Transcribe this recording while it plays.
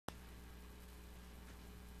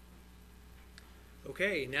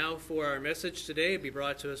Okay, now for our message today, it'll be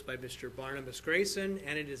brought to us by Mr. Barnabas Grayson,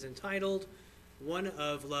 and it is entitled, One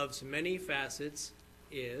of Love's Many Facets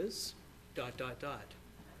is... ...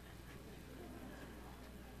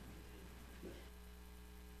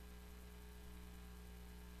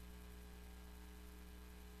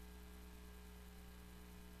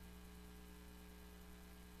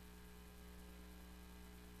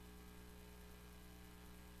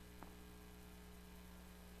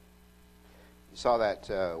 You saw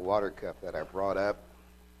that water cup that I brought up.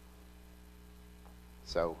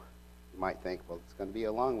 So you might think, well, it's going to be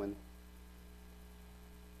a long one.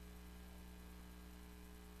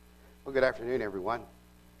 Well, good afternoon, everyone.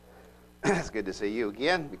 It's good to see you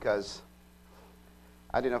again because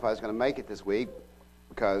I didn't know if I was going to make it this week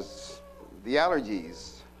because the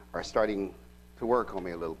allergies are starting to work on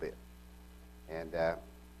me a little bit. And I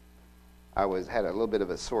had a little bit of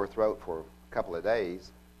a sore throat for a couple of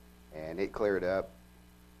days. And it cleared up,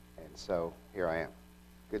 and so here I am.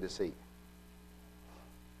 Good to see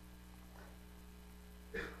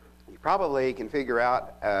you. You probably can figure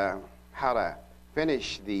out how to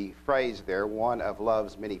finish the phrase there, one of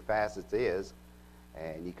love's many facets is,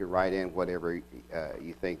 and you can write in whatever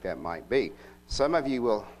you think that might be. Some of you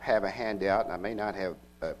will have a handout, and I may not have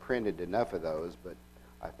printed enough of those, but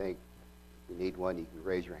I think if you need one, you can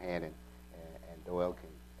raise your hand, and Doyle can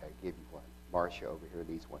give you one. Marcia over here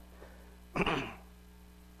needs one.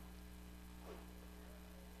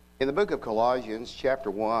 In the book of Colossians, chapter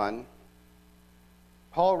 1,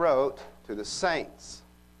 Paul wrote to the saints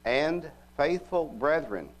and faithful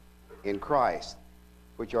brethren in Christ,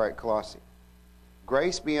 which are at Colossae,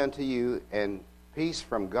 grace be unto you and peace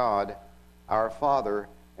from God, our Father,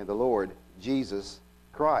 and the Lord Jesus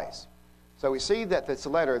Christ. So we see that this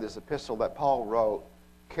letter, this epistle that Paul wrote,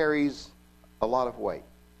 carries a lot of weight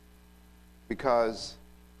because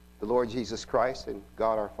the Lord Jesus Christ and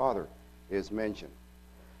God our Father is mentioned.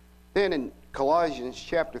 Then in Colossians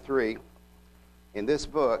chapter 3, in this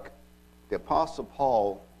book, the Apostle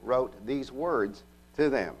Paul wrote these words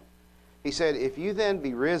to them. He said, if you then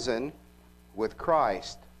be risen with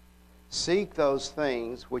Christ, seek those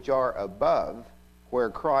things which are above,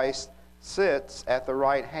 where Christ sits at the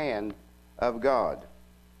right hand of God.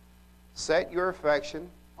 Set your affection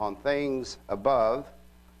on things above,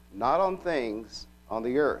 not on things on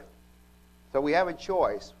the earth. So we have a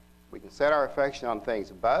choice. We can set our affection on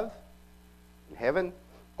things above, in heaven,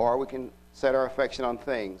 or we can set our affection on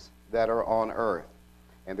things that are on earth.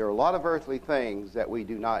 And there are a lot of earthly things that we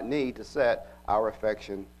do not need to set our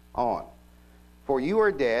affection on. For you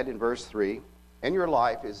are dead, in verse 3, and your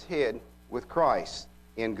life is hid with Christ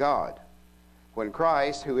in God. When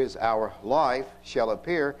Christ, who is our life, shall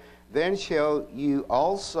appear, then shall you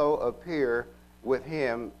also appear with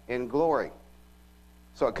him in glory.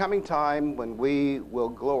 So a coming time when we will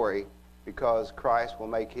glory because Christ will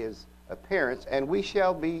make his appearance, and we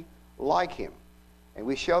shall be like him. And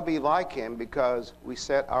we shall be like him because we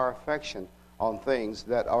set our affection on things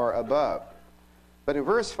that are above. But in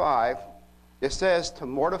verse 5, it says, to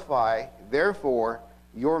mortify, therefore,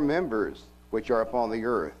 your members which are upon the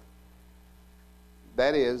earth.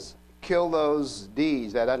 That is, kill those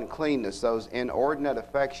deeds, that uncleanness, those inordinate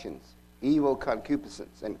affections, evil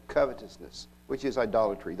concupiscence and covetousness, which is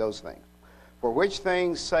idolatry, those things. For which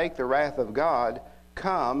things' sake the wrath of God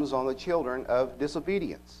comes on the children of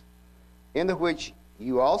disobedience, in the which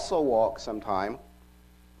you also walked sometime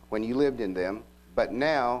when you lived in them, but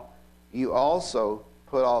now you also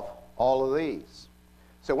put off all of these.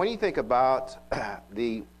 So when you think about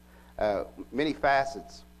the many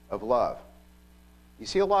facets of love, you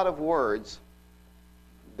see a lot of words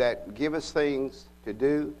that give us things to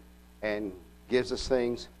do and gives us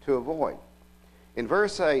things to avoid. In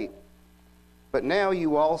verse 8, but now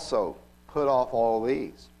you also put off all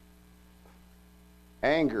these.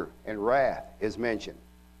 Anger and wrath is mentioned.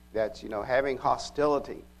 That's, having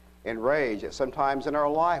hostility and rage that sometimes in our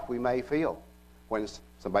life we may feel when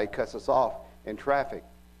somebody cuts us off in traffic.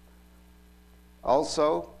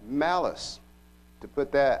 Also, malice, to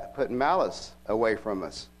put malice away from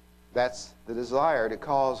us. That's the desire to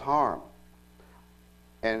cause harm.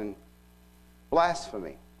 And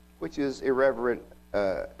blasphemy, which is irreverent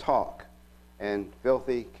talk, and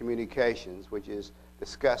filthy communications, which is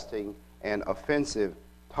disgusting and offensive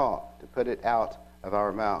talk, to put it out of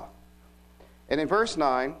our mouth. And in verse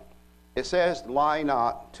 9, it says, lie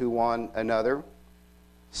not to one another,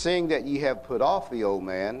 seeing that ye have put off the old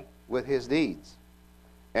man with his deeds,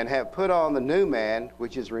 and have put on the new man,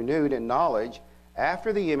 which is renewed in knowledge,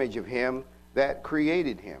 after the image of him that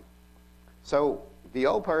created him. So the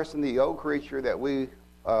old person, the old creature that we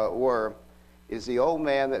were, is the old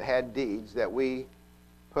man that had deeds that we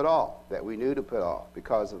put off, that we knew to put off,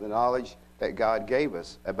 because of the knowledge that God gave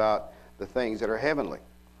us about the things that are heavenly.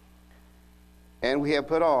 And we have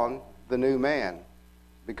put on the new man,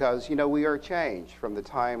 because, we are changed from the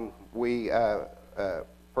time we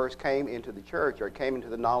first came into the church or came into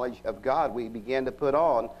the knowledge of God. We began to put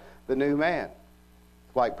on the new man.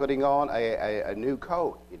 It's like putting on a new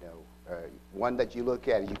coat, one that you look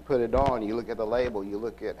at, you put it on, you look at the label, you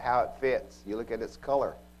look at how it fits, you look at its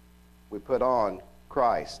color. We put on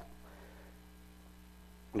Christ.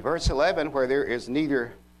 In verse 11, where there is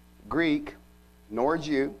neither Greek nor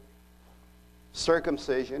Jew,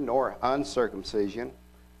 circumcision nor uncircumcision,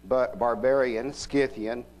 but barbarian,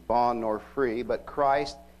 Scythian, bond nor free, but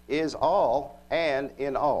Christ is all and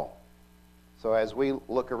in all. So as we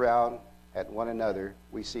look around at one another,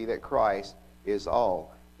 we see that Christ is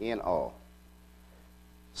all in all.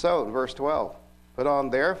 So, in verse 12, put on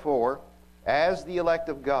therefore, as the elect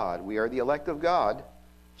of God, we are the elect of God,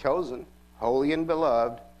 chosen, holy and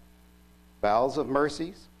beloved, bowels of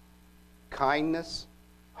mercies, kindness,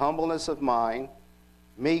 humbleness of mind,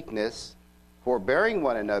 meekness, forbearing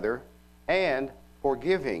one another, and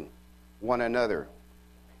forgiving one another.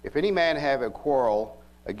 If any man have a quarrel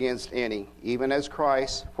against any, even as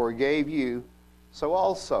Christ forgave you, so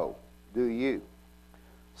also do you.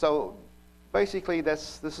 So basically,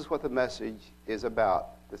 this is what the message is about,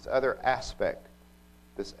 this other aspect,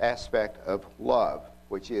 this aspect of love,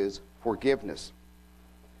 which is forgiveness.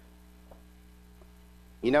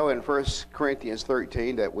 In 1 Corinthians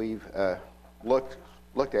 13 that we've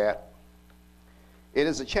looked at, it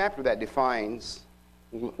is a chapter that defines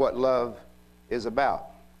what love is about.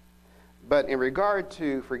 But in regard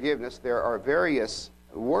to forgiveness, there are various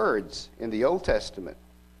words in the Old Testament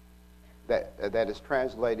that is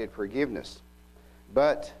translated forgiveness.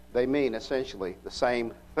 But they mean essentially the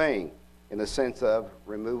same thing in the sense of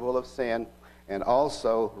removal of sin and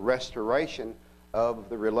also restoration of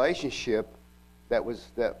the relationship that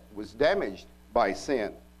was damaged by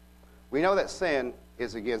sin. We know that sin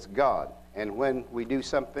is against God, and when we do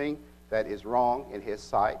something that is wrong in His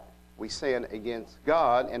sight, we sin against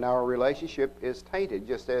God, and our relationship is tainted,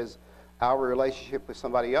 just as our relationship with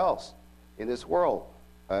somebody else in this world,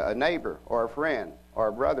 a neighbor or a friend or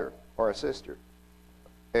a brother or a sister,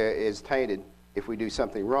 is tainted if we do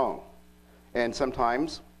something wrong. And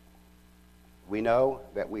sometimes we know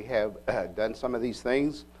that we have done some of these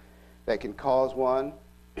things that can cause one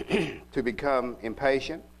to become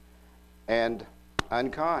impatient and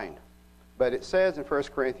unkind. But it says in 1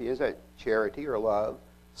 Corinthians that charity or love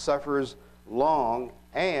suffers long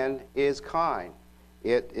and is kind.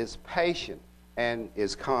 It is patient and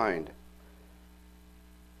is kind.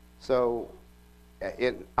 So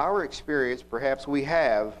in our experience, perhaps we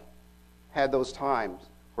have had those times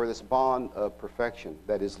where this bond of perfection,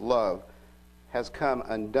 that is love, has come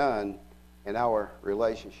undone in our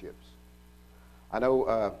relationships. I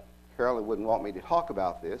know Carolyn wouldn't want me to talk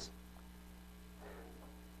about this,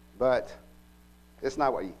 but it's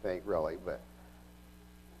not what you think, really. But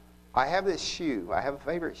I have this shoe. I have a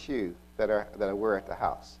favorite shoe that I wear at the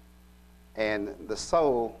house. And the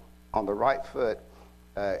sole on the right foot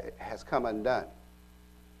has come undone.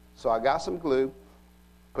 So I got some glue,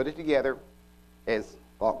 put it together, and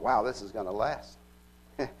thought, wow, this is going to last.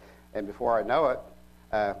 And before I know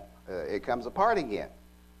it, it comes apart again.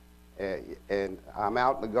 And I'm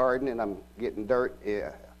out in the garden, and I'm getting dirt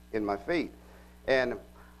in my feet. And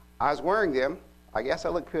I was wearing them. I guess I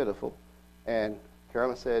look pitiful. And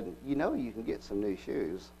Carolyn said, you can get some new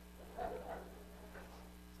shoes.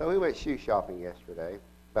 So we went shoe shopping yesterday,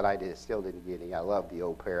 but I still didn't get any. I love the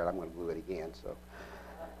old pair, and I'm going to glue it again.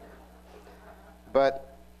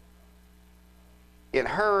 But in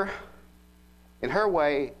her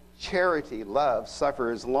way, charity, love,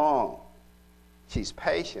 suffers long. She's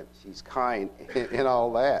patient. She's kind in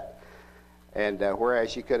all that. And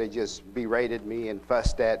whereas she could have just berated me and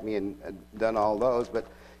fussed at me and done all those. But,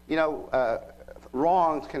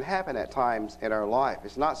 wrongs can happen at times in our life.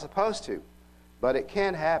 It's not supposed to. But it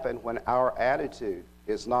can happen when our attitude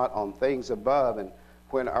is not on things above and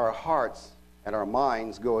when our hearts and our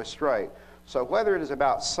minds go astray. So whether it is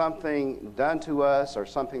about something done to us or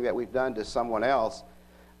something that we've done to someone else,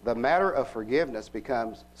 the matter of forgiveness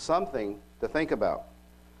becomes something to think about.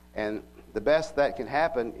 And the best that can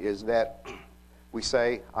happen is that we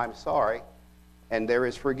say, I'm sorry, and there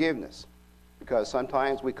is forgiveness. Because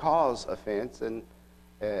sometimes we cause offense, and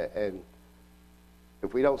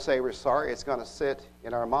if we don't say we're sorry, it's going to sit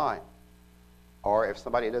in our mind. Or if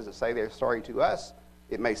somebody doesn't say they're sorry to us,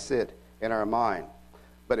 it may sit in our mind.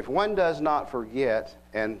 But if one does not forget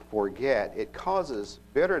and forget, it causes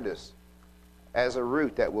bitterness as a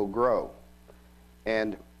root that will grow.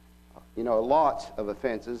 And, a lot of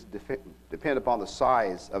offenses depend upon the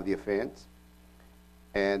size of the offense.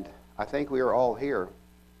 And I think we are all here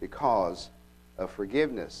because of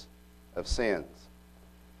forgiveness of sins.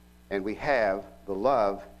 And we have the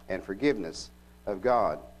love and forgiveness of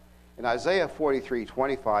God. In Isaiah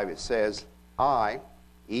 43:25 it says, I,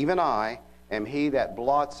 even I, am he that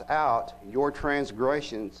blots out your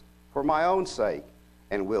transgressions for my own sake,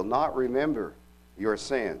 and will not remember your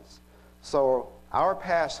sins. So our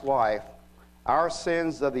past life, our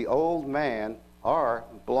sins of the old man are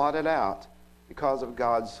blotted out because of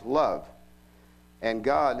God's love. And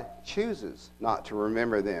God chooses not to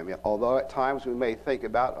remember them. Although at times we may think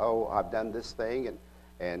about, oh, I've done this thing,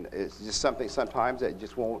 and it's just something sometimes that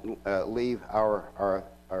just won't leave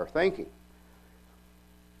our thinking.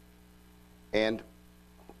 And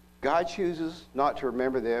God chooses not to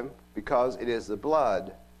remember them because it is the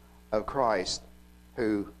blood of Christ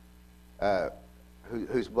whose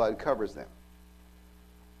blood covers them.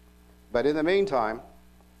 But in the meantime,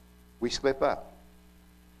 we slip up.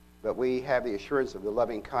 But we have the assurance of the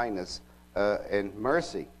loving kindness and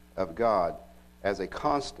mercy of God as a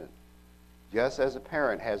constant, just as a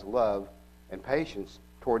parent has love and patience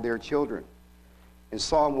toward their children. In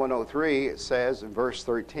Psalm 103, it says in verse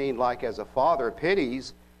 13, like as a father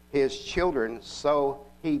pities his children, so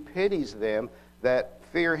he pities them that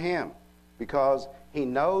fear him, because he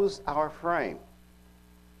knows our frame.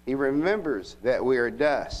 He remembers that we are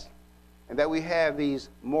dust, and that we have these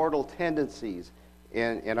mortal tendencies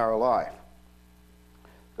in our life.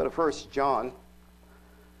 Go to 1 John.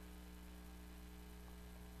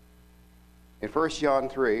 In 1 John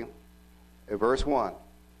 3, verse 1,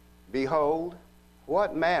 behold,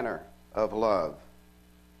 what manner of love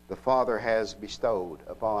the Father has bestowed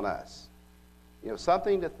upon us.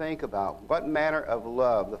 Something to think about. What manner of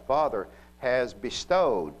love the Father has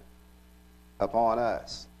bestowed upon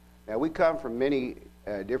us. Now, we come from many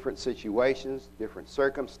different situations, different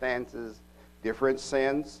circumstances, different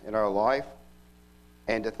sins in our life.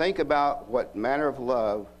 And to think about what manner of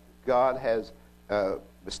love God has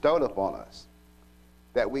bestowed upon us,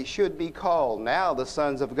 that we should be called now the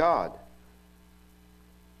sons of God.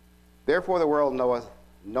 Therefore the world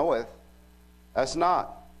knoweth us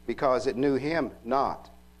not, because it knew him not.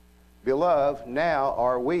 Beloved, now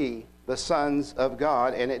are we the sons of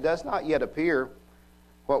God, and it does not yet appear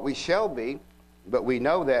what we shall be, but we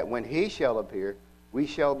know that when he shall appear, we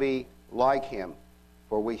shall be like him,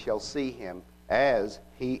 for we shall see him as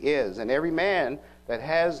he is. And every man that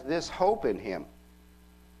has this hope in him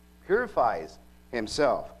purifies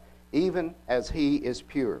himself, even as he is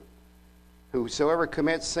pure. Whosoever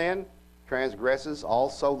commits sin transgresses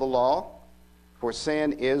also the law, for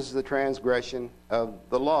sin is the transgression of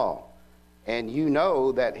the law. And you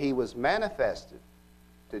know that he was manifested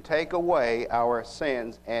to take away our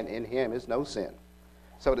sins, and in him is no sin.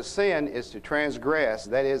 So to sin is to transgress,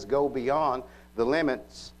 that is, go beyond the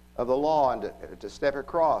limits of the law and to step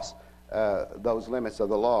across those limits of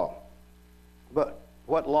the law. But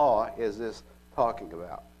what law is this talking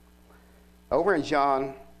about? Over in 1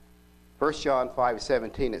 John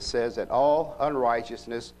 5:17, it says that all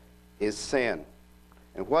unrighteousness is sin.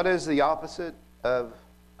 And what is the opposite of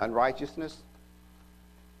unrighteousness?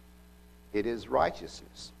 It is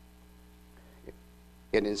righteousness.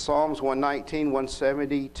 And in Psalms 119,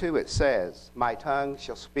 172, it says, my tongue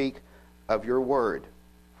shall speak of your word,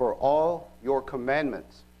 for all your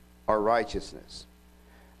commandments are righteousness.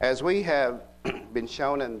 As we have been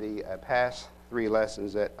shown in the past 3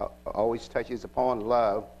 lessons that always touches upon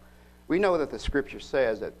love, we know that the Scripture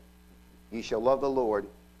says that you shall love the Lord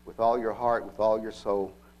with all your heart, with all your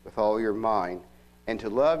soul, with all your mind, and to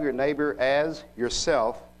love your neighbor as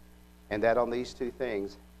yourself, and that on these 2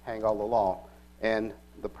 things hang all the law and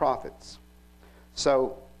the prophets.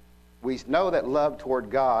 So we know that love toward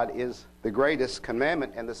God is the greatest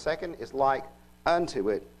commandment, and the second is like unto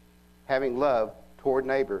it, having love toward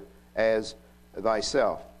neighbor as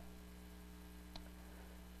thyself.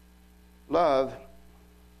 Love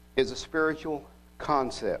is a spiritual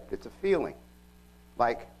concept. It's a feeling,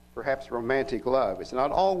 like perhaps romantic love. It's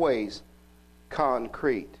not always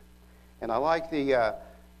concrete. And I like the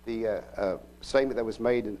statement that was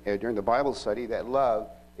made during the Bible study that love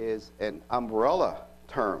is an umbrella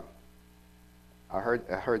term. I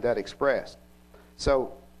heard that expressed.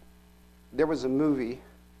 So there was a movie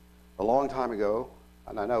a long time ago,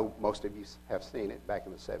 and I know most of you have seen it back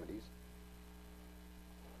in the 70s.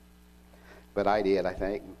 But I did, I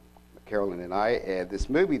think. Carolyn and I, this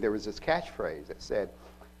movie, there was this catchphrase that said,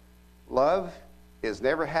 love is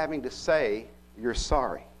never having to say you're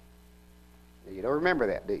sorry. You don't remember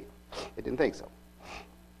that, do you? I didn't think so.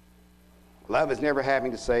 Love is never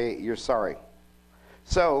having to say you're sorry.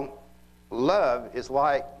 So, love is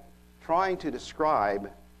like trying to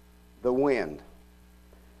describe the wind.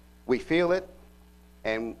 We feel it,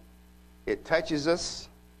 and it touches us,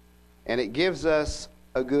 and it gives us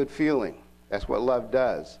a good feeling. That's what love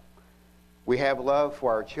does. We have love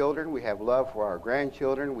for our children. We have love for our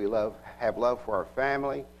grandchildren. We have love for our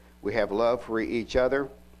family. We have love for each other.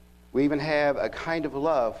 We even have a kind of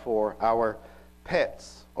love for our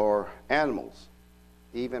pets or animals,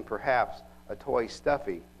 even perhaps a toy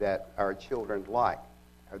stuffy that our children like,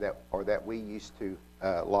 or that we used to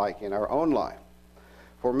like in our own life.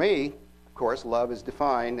 For me, of course, love is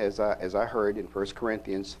defined, as I heard in 1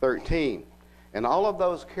 Corinthians 13. And all of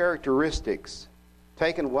those characteristics,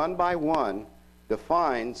 taken one by one,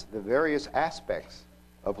 defines the various aspects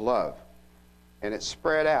of love. And it's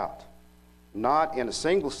spread out, not in a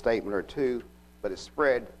single statement or two, but it's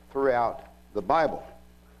spread throughout the Bible.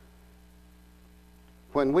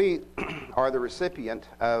 When we are the recipient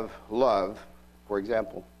of love, for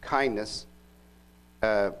example, kindness,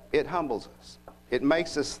 it humbles us. It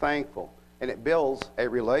makes us thankful, and it builds a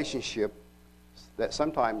relationship that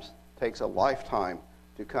sometimes takes a lifetime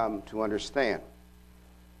to come to understand.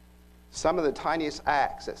 Some of the tiniest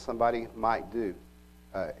acts that somebody might do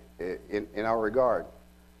in our regard.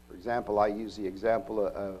 For example, I use the example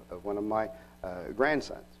of one of my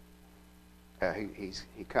grandsons.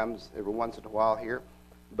 He comes every once in a while here,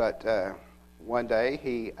 but one day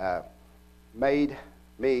he made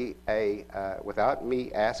me without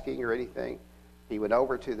me asking or anything, he went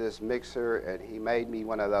over to this mixer and he made me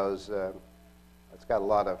one of those, it's got a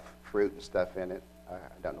lot of fruit and stuff in it. I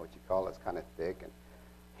don't know what you call it. It's kind of thick.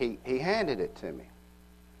 And he handed it to me.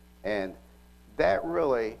 And that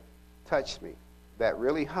really touched me. That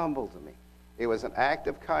really humbled me. It was an act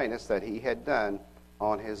of kindness that he had done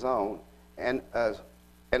on his own, and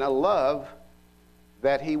a love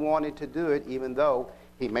that he wanted to do it, even though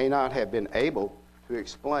he may not have been able to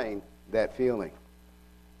explain that feeling.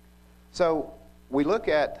 So we look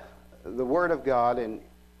at the Word of God and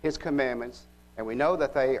His commandments, and we know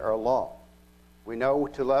that they are law. We know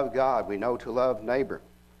to love God. We know to love neighbor.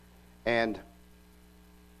 And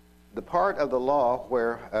the part of the law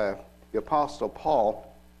where the Apostle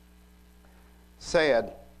Paul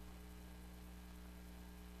said,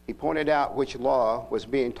 he pointed out which law was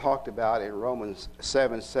being talked about in Romans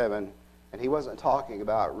 7:7, and he wasn't talking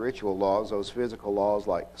about ritual laws, those physical laws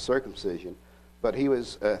like circumcision, but he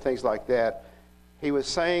was things like that. He was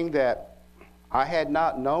saying that I had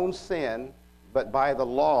not known sin, but by the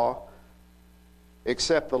law,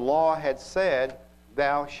 except the law had said,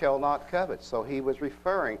 thou shalt not covet. So he was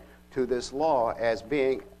referring to this law as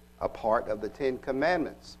being a part of the Ten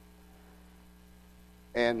Commandments.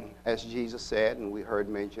 And as Jesus said, and we heard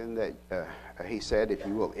mentioned that he said, if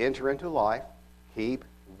you will enter into life, keep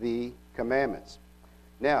the commandments.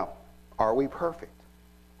 Now, are we perfect?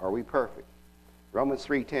 Are we perfect? Romans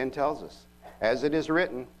 3:10 tells us, as it is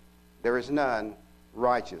written, there is none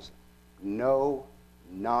righteous, no,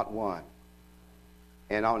 not one.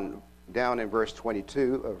 And down in verse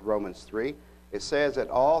 22 of Romans 3, it says that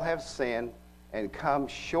all have sinned and come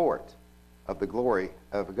short of the glory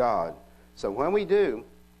of God. So when we do,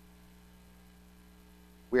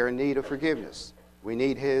 we are in need of forgiveness. We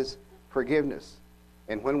need His forgiveness.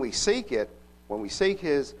 And when we seek it, when we seek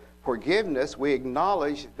His forgiveness, we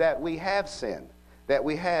acknowledge that we have sinned, that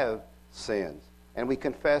we have sins, and we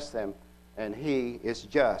confess them, and He is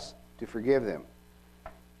just to forgive them.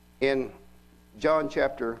 In 1 John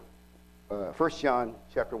chapter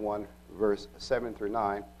 1, verse 7 through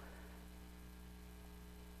 9,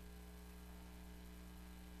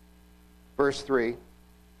 verse 3,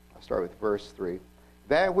 I'll start with verse 3.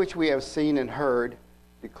 That which we have seen and heard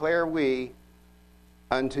declare we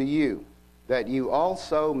unto you, that you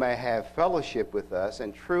also may have fellowship with us.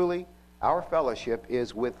 And truly, our fellowship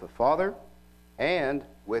is with the Father and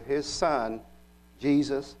with His Son,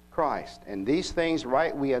 Jesus Christ. And these things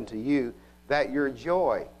write we unto you, that your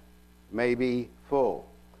joy may be full.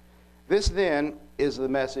 This then is the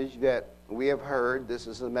message that we have heard. This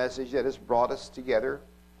is the message that has brought us together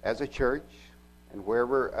as a church. And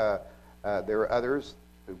wherever there are others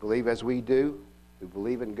who believe as we do, who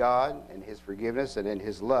believe in God and His forgiveness and in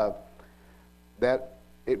His love, that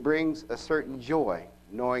it brings a certain joy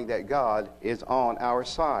knowing that God is on our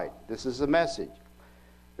side. This is the message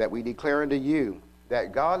that we declare unto you,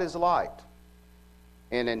 that God is light,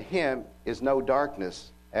 and in Him is no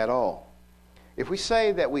darkness at all. If we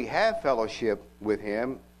say that we have fellowship with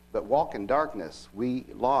Him, but walk in darkness, we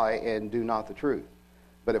lie and do not the truth.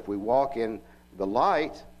 But if we walk in the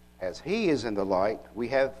light, as He is in the light, we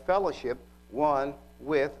have fellowship one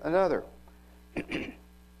with another.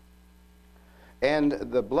 And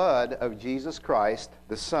the blood of Jesus Christ,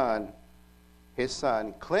 the Son, his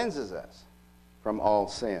Son, cleanses us from all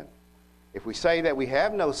sin. If we say that we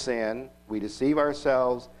have no sin, we deceive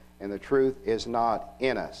ourselves, and the truth is not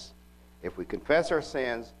in us. If we confess our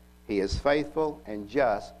sins, he is faithful and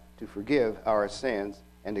just to forgive our sins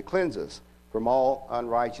and to cleanse us from all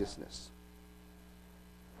unrighteousness.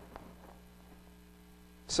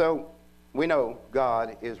 So, we know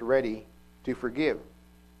God is ready to forgive.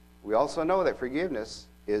 We also know that forgiveness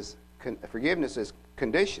is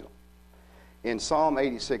conditional. In Psalm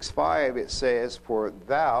 86:5 it says, "For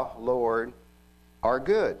thou, Lord, are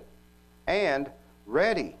good, and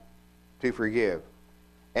ready to forgive,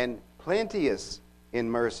 and plenteous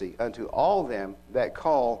in mercy unto all them that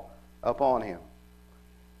call upon him."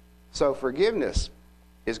 So forgiveness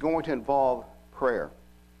is going to involve prayer.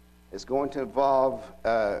 It's going to involve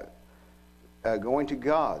going to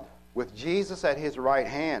God with Jesus at his right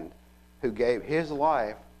hand, who gave his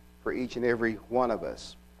life for each and every one of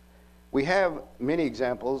us. We have many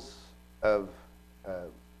examples of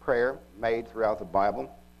prayer made throughout the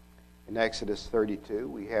Bible. In Exodus 32,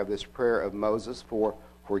 we have this prayer of Moses for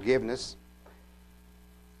forgiveness.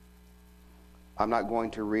 I'm not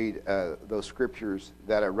going to read those scriptures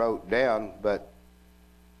that I wrote down, but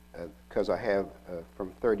because I have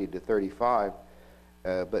from 30 to 35.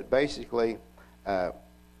 But basically,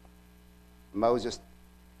 Moses,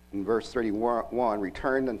 in verse 31,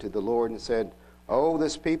 returned unto the Lord and said, "Oh,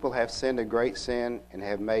 this people have sinned a great sin and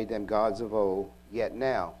have made them gods of old. Yet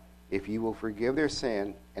now, if you will forgive their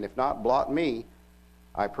sin, and if not, blot me,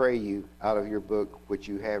 I pray you, out of your book which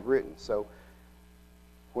you have written." So,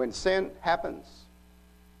 when sin happens,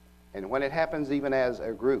 and when it happens even as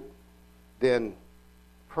a group, then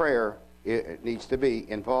prayer it needs to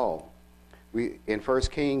be involved. In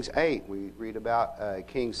 1 Kings 8, we read about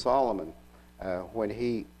King Solomon when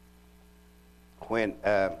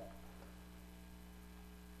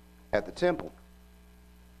at the temple.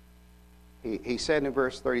 He said in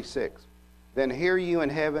verse 36, "Then hear you in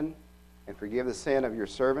heaven, and forgive the sin of your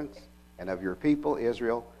servants and of your people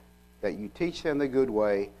Israel, that you teach them the good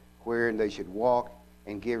way wherein they should walk,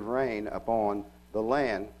 and give rain upon the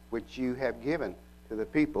land which you have given to the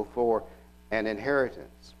people for an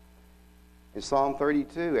inheritance." In Psalm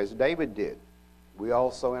 32, as David did, we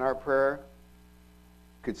also in our prayer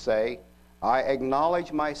could say, "I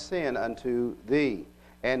acknowledge my sin unto thee,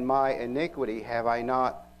 and my iniquity have I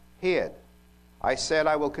not hid. I said,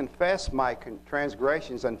 I will confess my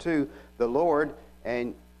transgressions unto the Lord,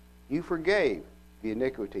 and you forgave the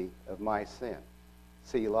iniquity of my sin."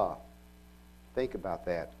 Selah. Think about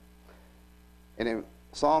that. And in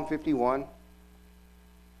Psalm 51,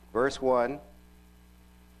 verse 1,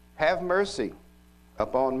 "Have mercy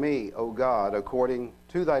upon me, O God, according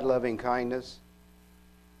to thy loving kindness,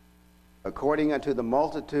 according unto the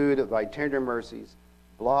multitude of thy tender mercies,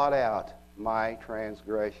 blot out my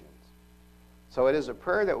transgressions." So it is a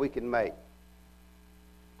prayer that we can make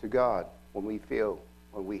to God when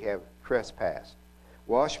we have trespassed.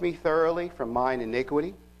 "Wash me thoroughly from mine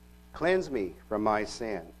iniquity, cleanse me from my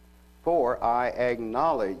sin. For I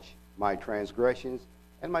acknowledge my transgressions,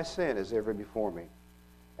 and my sin is ever before me.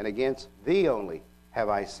 And against thee only have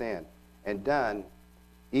I sinned, and done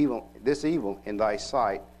this evil in thy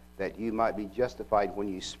sight, that you might be justified when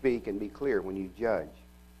you speak, and be clear when you judge."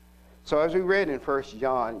 So as we read in 1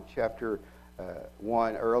 John chapter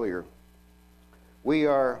 1 earlier, we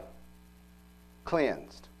are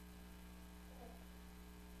cleansed.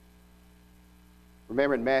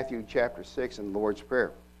 Remember in Matthew chapter 6 in the Lord's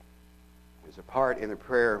Prayer, there's a part in the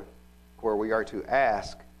prayer where we are to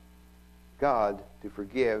ask God to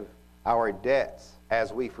forgive our debts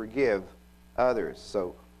as we forgive others.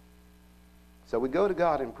 So we go to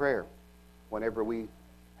God in prayer whenever we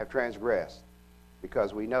have transgressed,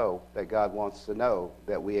 because we know that God wants to know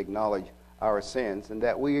that we acknowledge our sins and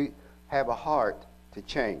that we have a heart to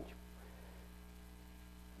change.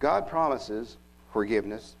 God promises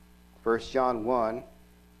forgiveness. 1 John 1,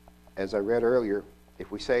 as I read earlier, if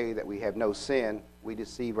we say that we have no sin, we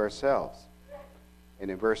deceive ourselves. And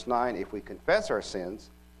in verse 9, if we confess our sins,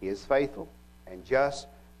 he is faithful and just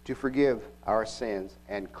to forgive our sins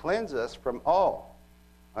and cleanse us from all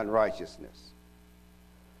unrighteousness.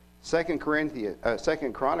 2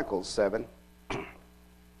 Chronicles 7,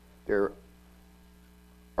 there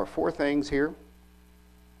are 4 things here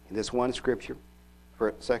in this one scripture,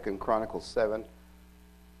 for 2 Chronicles 7.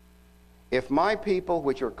 "If my people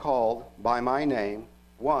which are called by my name,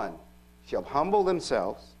 1, shall humble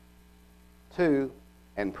themselves, 2,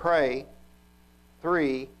 and pray,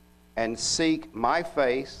 3, and seek my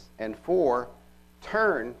face, and 4,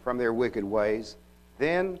 turn from their wicked ways,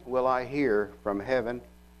 then will I hear from heaven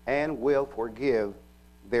and will forgive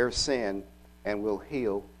their sin and will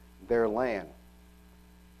heal their land.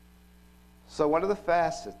 So one of the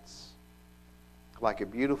facets, like a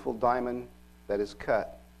beautiful diamond that is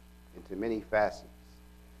cut into many facets,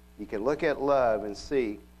 you can look at love and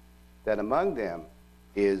see that among them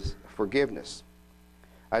is forgiveness.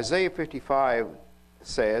 Isaiah 55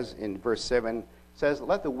 says, in verse 7, says,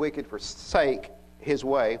 "Let the wicked forsake his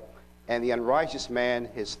way, and the unrighteous man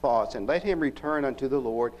his thoughts, and let him return unto the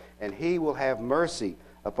Lord, and he will have mercy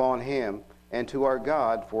upon him, and to our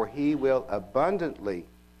God, for he will abundantly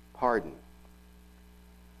pardon."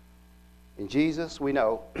 In Jesus, we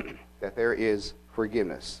know that there is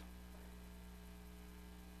forgiveness.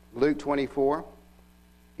 Luke 24,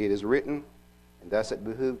 it is written, "And thus it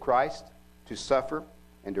behooved Christ to suffer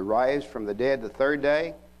and to rise from the dead the third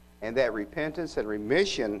day, and that repentance and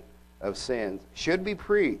remission of sins should be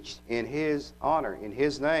preached in his honor, in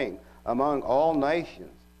his name, among all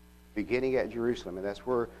nations, beginning at Jerusalem." And that's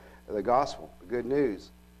where the gospel, the good news,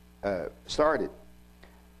 started.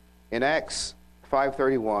 In Acts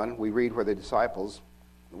 5:31, we read where the disciples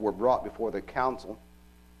were brought before the council,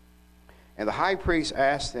 and the high priest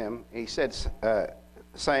asked them, and he said,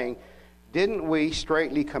 saying, "Didn't we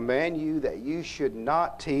straitly command you that you should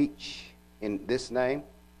not teach in this name?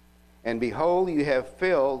 And behold, you have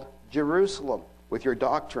filled Jerusalem with your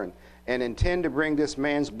doctrine, and intend to bring this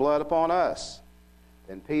man's blood upon us."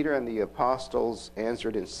 Then Peter and the apostles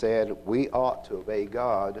answered and said, "We ought to obey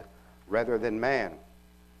God rather than man.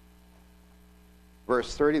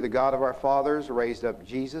 Verse 30, "The God of our fathers raised up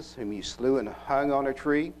Jesus, whom you slew and hung on a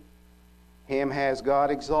tree. Him has God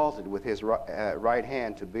exalted with his right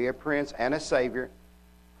hand to be a prince and a savior,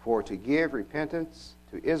 for to give repentance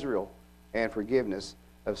to Israel and forgiveness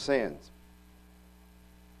of sins."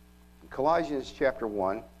 In Colossians chapter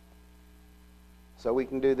 1, so we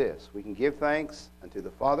can do this. We can give thanks unto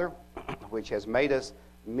the Father, which has made us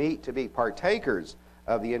meet to be partakers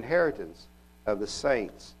of the inheritance of the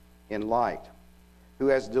saints in light, who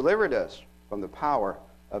has delivered us from the power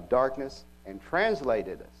of darkness and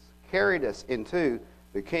translated us, carried us into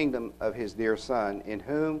the kingdom of his dear Son, in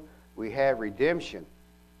whom we have redemption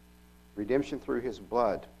through his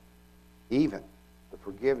blood, even the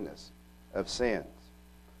forgiveness of sins.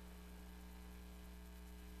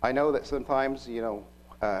 I know that sometimes,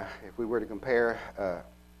 if we were to compare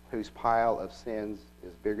whose pile of sins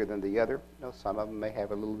is bigger than the other, some of them may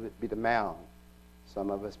have a little bit of mound. Some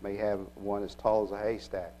of us may have one as tall as a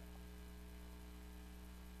haystack.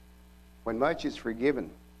 When much is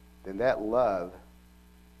forgiven, then that love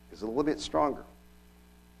is a little bit stronger.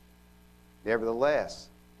 Nevertheless,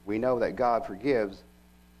 we know that God forgives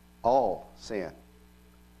all sin,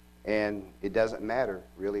 and it doesn't matter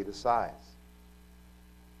really the size.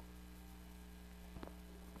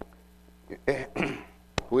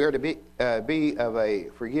 We are to be of a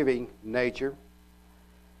forgiving nature.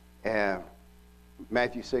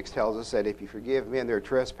 Matthew 6 tells us that if you forgive men their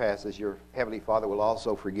trespasses, your heavenly Father will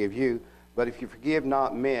also forgive you. But if you forgive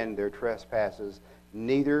not men their trespasses,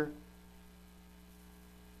 neither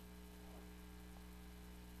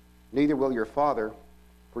will your Father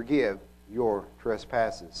forgive your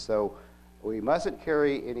trespasses. So we mustn't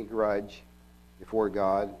carry any grudge before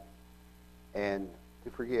God, and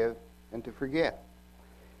to forgive and to forget.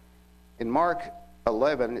 In Mark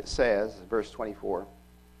 11 it says, verse 24,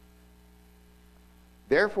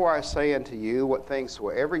 "Therefore I say unto you, what things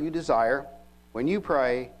soever you desire, when you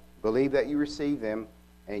pray, believe that you receive them,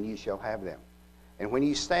 and you shall have them. And when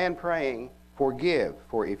you stand praying, forgive,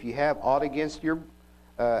 for if you have aught against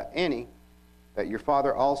any, that your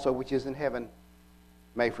Father also which is in heaven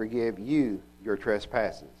may forgive you your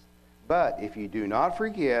trespasses. But if you do not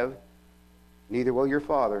forgive, neither will your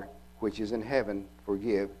Father which is in heaven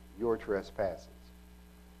forgive your trespasses."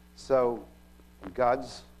 So, in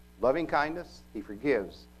God's loving kindness, he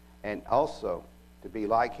forgives, and also to be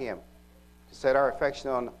like him, to set our affection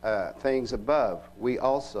on things above, we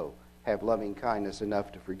also have loving kindness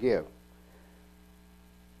enough to forgive.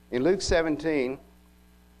 In Luke 17,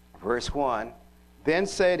 verse 1, "Then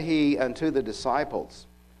said he unto the disciples,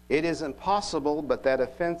 It is impossible but that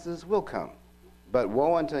offenses will come. But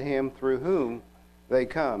woe unto him through whom they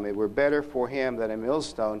come. It were better for him that a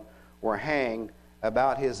millstone were hanged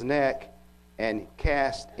about his neck and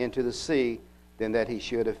cast into the sea than that he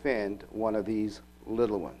should offend one of these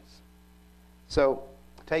little ones." So,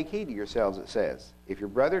 take heed to yourselves, it says. If your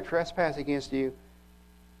brother trespass against you,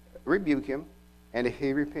 rebuke him, and if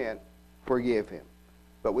he repent, forgive him.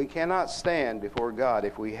 But we cannot stand before God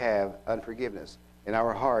if we have unforgiveness in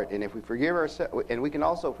our heart. And if we forgive ourselves, and we can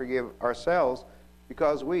also forgive ourselves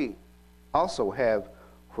because we also have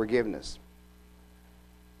forgiveness.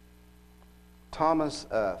 Thomas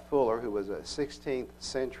Fuller, who was a 16th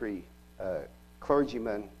century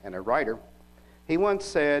clergyman and a writer, he once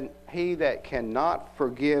said, "He that cannot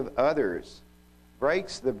forgive others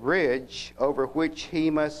breaks the bridge over which he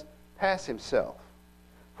must pass himself.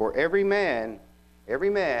 For every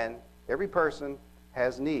person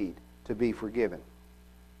has need to be forgiven."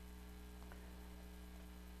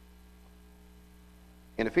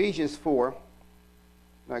 In Ephesians 4, I'm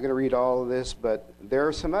not going to read all of this, but there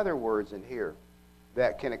are some other words in here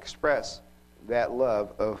that can express that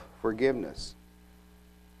love of forgiveness.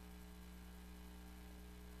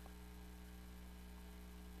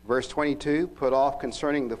 Verse 22, "Put off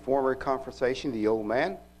concerning the former conversation the old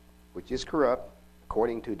man, which is corrupt,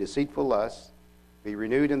 according to deceitful lusts. Be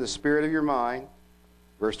renewed in the spirit of your mind."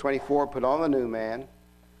 Verse 24, "Put on the new man."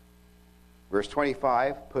 Verse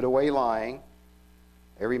 25, "Put away lying,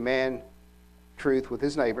 every man truth with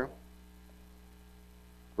his neighbor."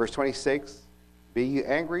 Verse 26, "Be ye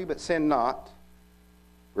angry, but sin not."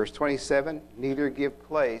 Verse 27, "Neither give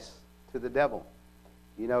place to the devil."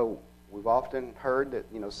 You know, we've often heard that,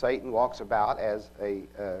 Satan walks about as a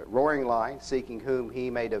roaring lion, seeking whom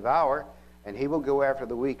he may devour, and he will go after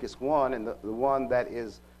the weakest one, and the one that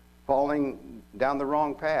is falling down the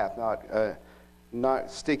wrong path,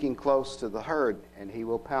 not sticking close to the herd, and he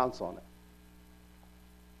will pounce on it.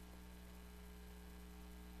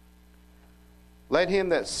 "Let him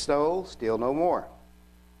that stole steal no more.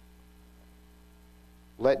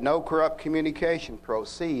 Let no corrupt communication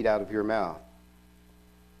proceed out of your mouth.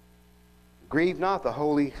 Grieve not the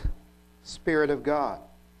Holy Spirit of God,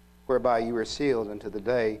 whereby you are sealed unto the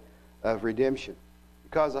day of redemption."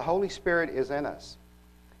 Because the Holy Spirit is in us.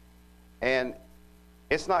 And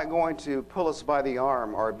it's not going to pull us by the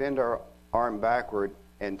arm or bend our arm backward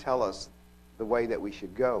and tell us the way that we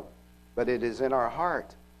should go. But it is in our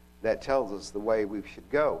heart that tells us the way we should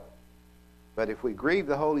go. But if we grieve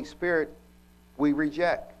the Holy Spirit, we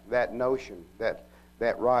reject that notion, that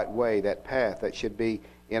right way, that path that should be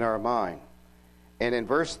in our mind. And in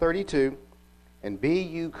verse 32, "And be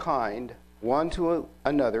you kind one to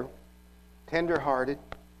another, tender-hearted,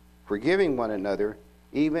 forgiving one another,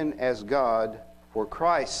 even as God, for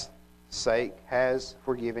Christ's sake, has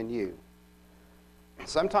forgiven you."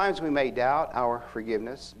 Sometimes we may doubt our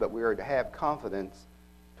forgiveness, but we are to have confidence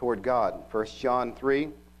toward God. 1 John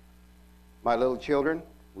 3, "My little children,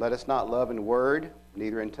 let us not love in word,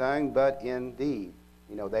 neither in tongue, but in deed."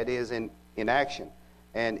 That is in action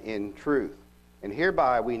and in truth. "And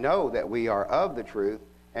hereby we know that we are of the truth,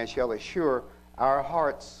 and shall assure our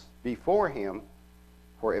hearts before him.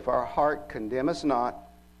 For if our heart condemn us not,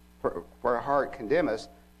 for our heart condemn us,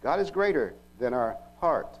 God is greater than our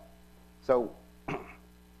heart." So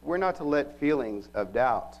we're not to let feelings of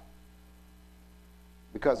doubt,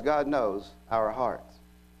 because God knows our hearts.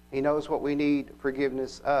 He knows what we need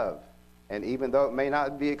forgiveness of. And even though it may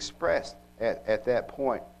not be expressed at that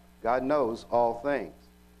point, God knows all things.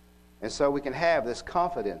 And so we can have this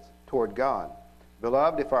confidence toward God.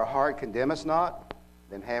 "Beloved, if our heart condemn us not,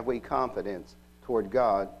 then have we confidence toward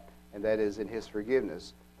God, and that is in his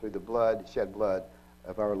forgiveness through the shed blood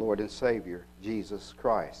of our Lord and Savior, Jesus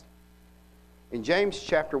Christ." In James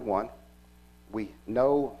chapter 1, we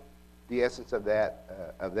know the essence of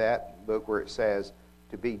that book, where it says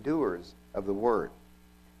to be doers of the word.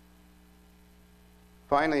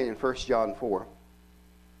 Finally, in 1 John 4,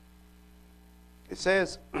 it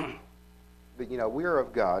says that, we are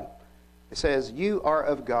of God. It says, "You are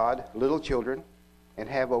of God, little children, and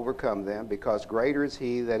have overcome them, because greater is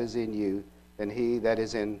he that is in you than he that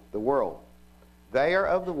is in the world. They are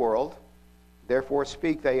of the world, therefore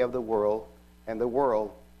speak they of the world, and the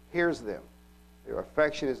world hears them." Their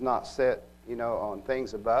affection is not set, on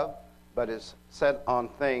things above, but is set on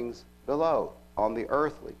things below, on the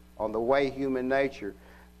earthly, on the way human nature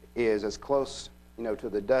is, as close, to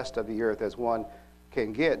the dust of the earth as one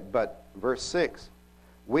can get. But verse 6,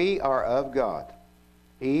 "We are of God.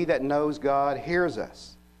 He that knows God hears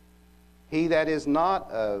us. He that is not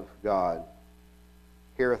of God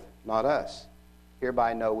heareth not us.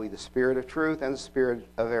 Hereby know we the spirit of truth and the spirit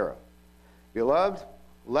of error. Beloved,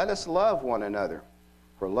 let us love one another,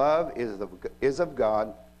 for love is of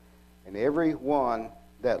God, and every one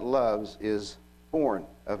that loves is born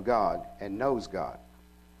of God and knows God.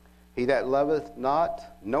 He that loveth not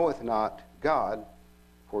knoweth not God,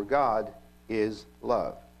 for God is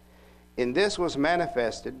love. In this was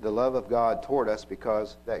manifested the love of God toward us,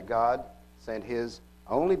 because that God sent his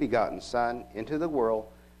only begotten Son into the world,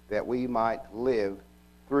 that we might live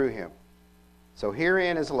through him. So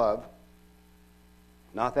herein is love,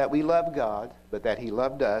 Not that we love God, but that he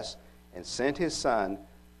loved us and sent his Son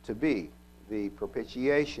to be the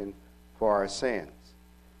propitiation for our sins.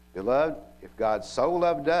 Beloved, if God so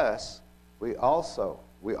loved us, we ought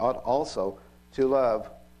also to love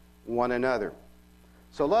one another.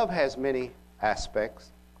 So love has many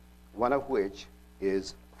aspects, one of which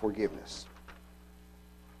is forgiveness.